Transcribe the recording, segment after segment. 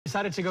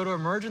decided to go to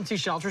emergency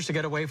shelters to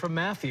get away from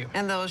Matthew.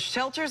 And those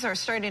shelters are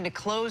starting to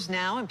close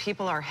now, and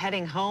people are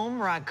heading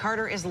home. Rod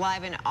Carter is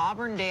live in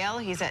Auburndale.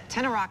 He's at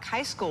Tenoroc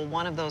High School,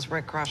 one of those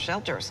Red Cross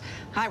shelters.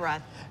 Hi,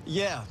 Rod.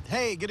 Yeah.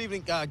 Hey, good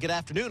evening. Good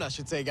afternoon, I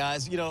should say,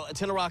 guys. You know,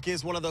 Tenoroc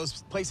is one of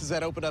those places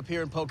that opened up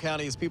here in Polk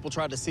County as people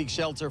tried to seek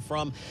shelter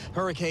from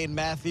Hurricane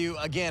Matthew.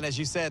 Again, as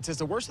you said, since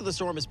the worst of the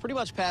storm is pretty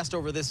much passed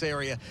over this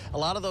area, a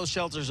lot of those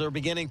shelters are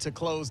beginning to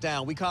close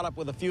down. We caught up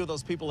with a few of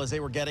those people as they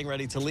were getting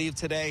ready to leave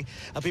today.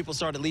 People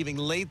started leaving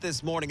late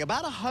this morning.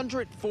 About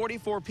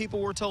 144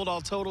 people, we're told,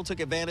 all total, took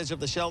advantage of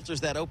the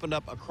shelters that opened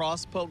up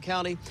across Polk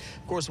County.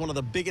 Of course, one of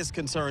the biggest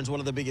concerns, one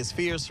of the biggest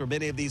fears for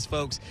many of these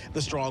folks,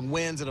 the strong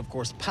winds and, of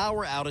course,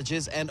 power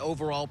outages. And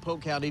overall,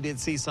 Polk County did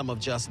see some of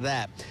just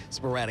that.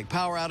 Sporadic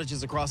power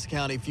outages across the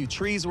county. A few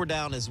trees were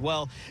down as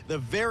well. The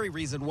very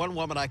reason one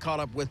woman I caught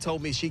up with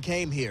told me she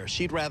came here,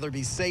 she'd rather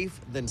be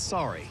safe than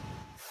sorry.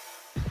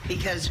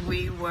 Because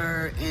we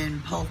were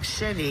in Polk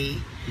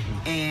City,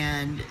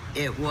 and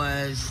they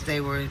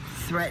were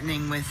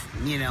threatening with,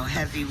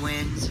 heavy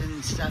winds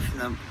and stuff,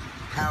 and the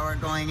power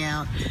going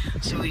out.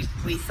 So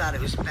we thought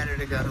it was better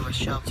to go to a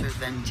shelter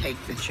than take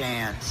the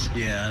chance.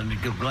 Yeah, I'm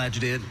glad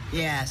you did.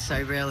 Yes, I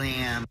really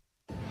am.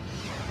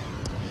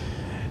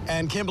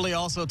 And Kimberly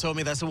also told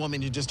me, that's the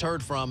woman you just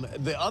heard from,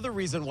 the other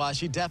reason why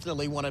she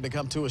definitely wanted to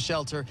come to a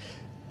shelter.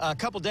 A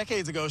couple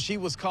decades ago, she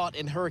was caught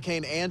in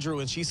Hurricane Andrew,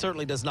 and she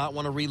certainly does not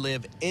want to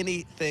relive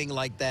anything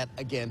like that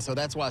again. So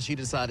that's why she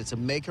decided to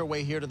make her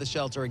way here to the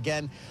shelter.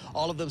 Again,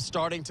 all of them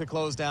starting to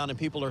close down, and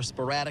people are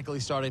sporadically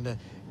starting to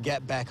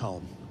get back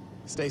home.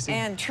 Stacey?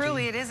 And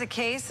truly, it is a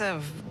case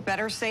of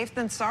better safe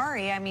than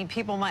sorry. I mean,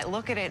 people might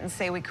look at it and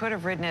say we could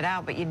have ridden it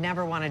out, but you'd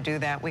never want to do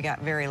that. We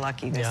got very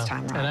lucky this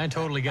time around. And I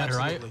totally get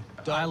her.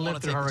 I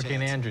lived through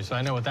Hurricane Andrew, so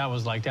I know what that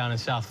was like down in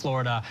South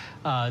Florida.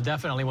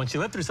 Definitely, once you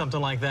live through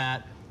something like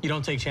that, you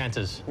don't take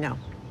chances. No.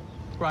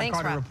 Rod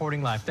Carter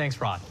reporting live.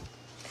 Thanks, Rod.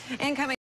 And coming